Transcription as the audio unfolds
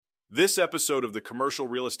This episode of the Commercial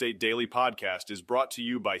Real Estate Daily Podcast is brought to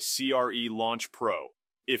you by CRE Launch Pro.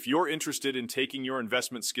 If you're interested in taking your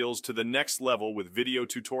investment skills to the next level with video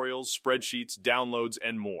tutorials, spreadsheets, downloads,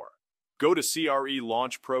 and more, go to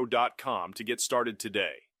crelaunchpro.com to get started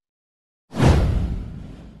today.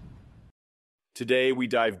 Today, we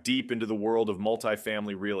dive deep into the world of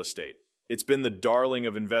multifamily real estate. It's been the darling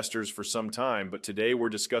of investors for some time, but today we're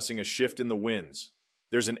discussing a shift in the winds.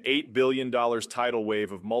 There's an $8 billion tidal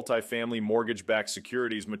wave of multifamily mortgage-backed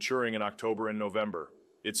securities maturing in October and November.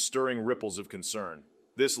 It's stirring ripples of concern.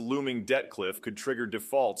 This looming debt cliff could trigger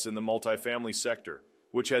defaults in the multifamily sector,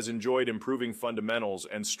 which has enjoyed improving fundamentals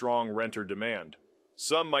and strong renter demand.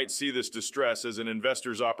 Some might see this distress as an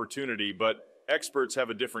investor's opportunity, but experts have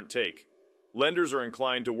a different take. Lenders are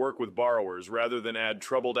inclined to work with borrowers rather than add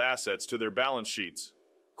troubled assets to their balance sheets.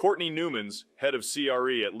 Courtney Newmans, head of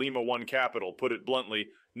CRE at Lima One Capital, put it bluntly,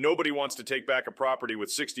 nobody wants to take back a property with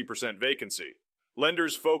 60% vacancy.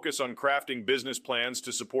 Lenders focus on crafting business plans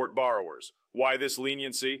to support borrowers. Why this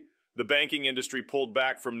leniency? The banking industry pulled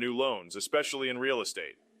back from new loans, especially in real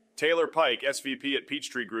estate. Taylor Pike, SVP at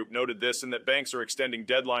Peachtree Group, noted this and that banks are extending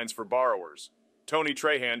deadlines for borrowers. Tony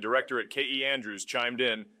Trahan, director at K.E. Andrews, chimed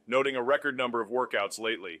in, noting a record number of workouts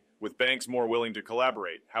lately, with banks more willing to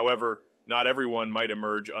collaborate. However, not everyone might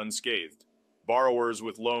emerge unscathed. Borrowers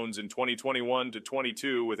with loans in 2021 to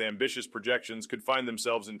 22 with ambitious projections could find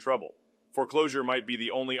themselves in trouble. Foreclosure might be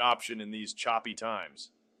the only option in these choppy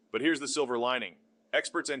times. But here's the silver lining.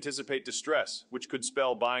 Experts anticipate distress, which could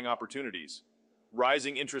spell buying opportunities.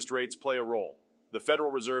 Rising interest rates play a role. The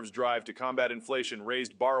Federal Reserve's drive to combat inflation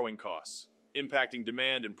raised borrowing costs, impacting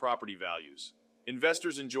demand and property values.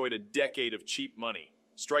 Investors enjoyed a decade of cheap money,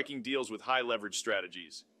 striking deals with high leverage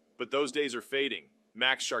strategies. But those days are fading.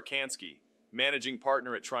 Max Sharkansky, managing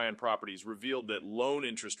partner at Tryon Properties, revealed that loan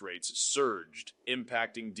interest rates surged,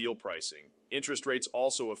 impacting deal pricing. Interest rates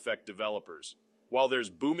also affect developers. While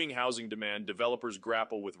there's booming housing demand, developers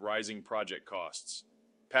grapple with rising project costs.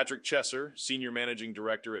 Patrick Chesser, senior managing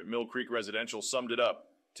director at Mill Creek Residential, summed it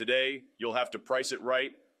up. Today, you'll have to price it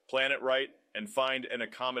right, plan it right, and find an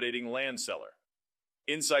accommodating land seller.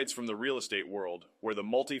 Insights from the real estate world, where the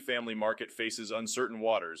multifamily market faces uncertain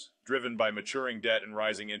waters, driven by maturing debt and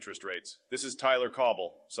rising interest rates. This is Tyler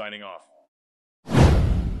Cauble, signing off.